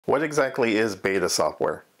What exactly is beta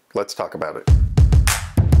software? Let's talk about it.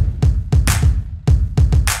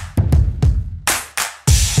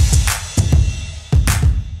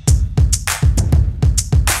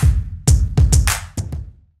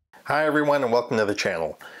 Hi everyone and welcome to the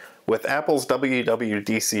channel. With Apple's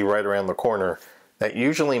WWDC right around the corner, that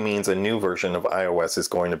usually means a new version of iOS is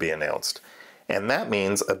going to be announced. And that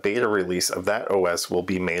means a beta release of that OS will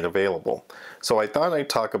be made available. So I thought I'd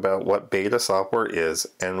talk about what beta software is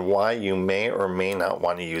and why you may or may not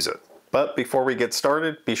want to use it. But before we get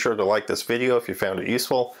started, be sure to like this video if you found it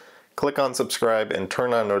useful, click on subscribe and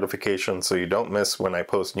turn on notifications so you don't miss when I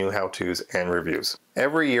post new how-tos and reviews.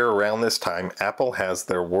 Every year around this time, Apple has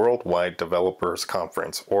their Worldwide Developers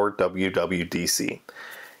Conference, or WWDC.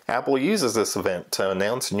 Apple uses this event to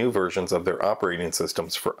announce new versions of their operating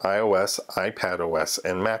systems for iOS, iPadOS,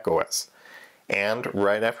 and macOS. And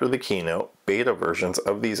right after the keynote, beta versions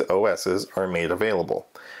of these OSs are made available.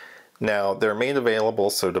 Now, they're made available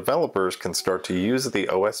so developers can start to use the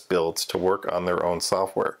OS builds to work on their own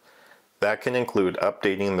software. That can include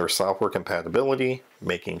updating their software compatibility,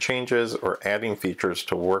 making changes, or adding features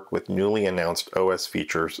to work with newly announced OS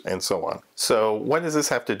features, and so on. So, what does this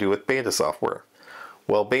have to do with beta software?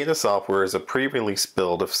 Well, beta software is a pre-release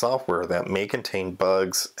build of software that may contain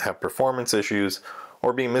bugs, have performance issues,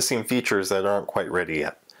 or be missing features that aren't quite ready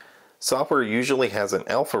yet. Software usually has an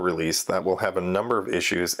alpha release that will have a number of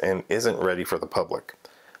issues and isn't ready for the public.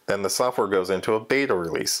 Then the software goes into a beta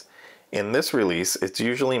release. In this release, it's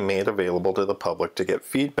usually made available to the public to get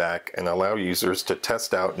feedback and allow users to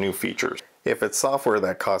test out new features. If it's software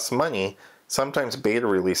that costs money, sometimes beta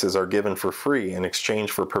releases are given for free in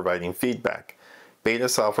exchange for providing feedback. Beta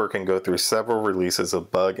software can go through several releases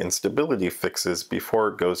of bug and stability fixes before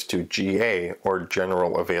it goes to GA, or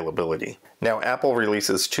general availability. Now, Apple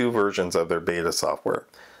releases two versions of their beta software,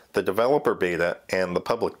 the developer beta and the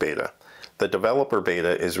public beta. The developer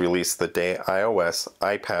beta is released the day iOS,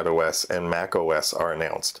 iPadOS, and macOS are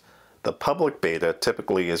announced. The public beta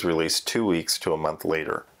typically is released 2 weeks to a month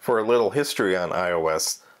later. For a little history on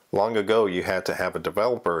iOS, long ago you had to have a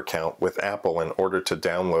developer account with Apple in order to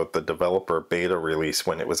download the developer beta release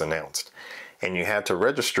when it was announced. And you had to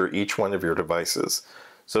register each one of your devices.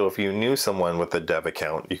 So if you knew someone with a dev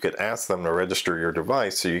account, you could ask them to register your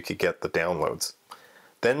device so you could get the downloads.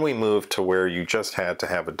 Then we moved to where you just had to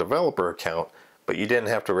have a developer account, but you didn't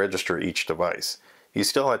have to register each device. You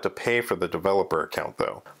still had to pay for the developer account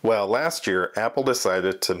though. Well, last year, Apple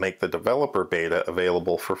decided to make the developer beta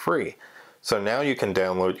available for free. So now you can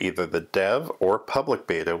download either the dev or public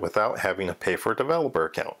beta without having to pay for a developer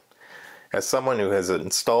account. As someone who has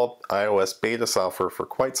installed iOS beta software for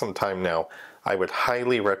quite some time now, I would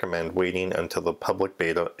highly recommend waiting until the public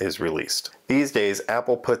beta is released. These days,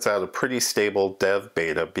 Apple puts out a pretty stable dev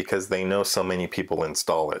beta because they know so many people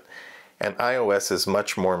install it. And iOS is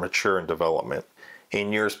much more mature in development.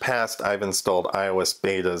 In years past, I've installed iOS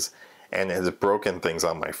betas and it has broken things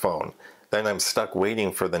on my phone. Then I'm stuck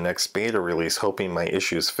waiting for the next beta release hoping my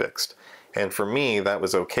issue's fixed. And for me, that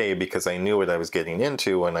was okay because I knew what I was getting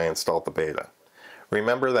into when I installed the beta.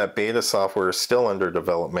 Remember that beta software is still under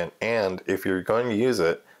development, and if you're going to use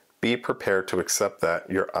it, be prepared to accept that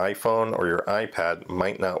your iPhone or your iPad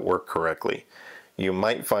might not work correctly. You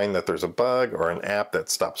might find that there's a bug or an app that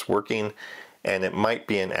stops working, and it might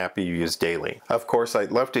be an app you use daily. Of course,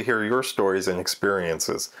 I'd love to hear your stories and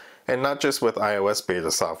experiences, and not just with iOS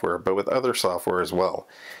beta software, but with other software as well.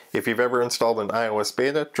 If you've ever installed an iOS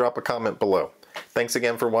beta, drop a comment below. Thanks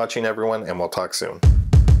again for watching everyone, and we'll talk soon.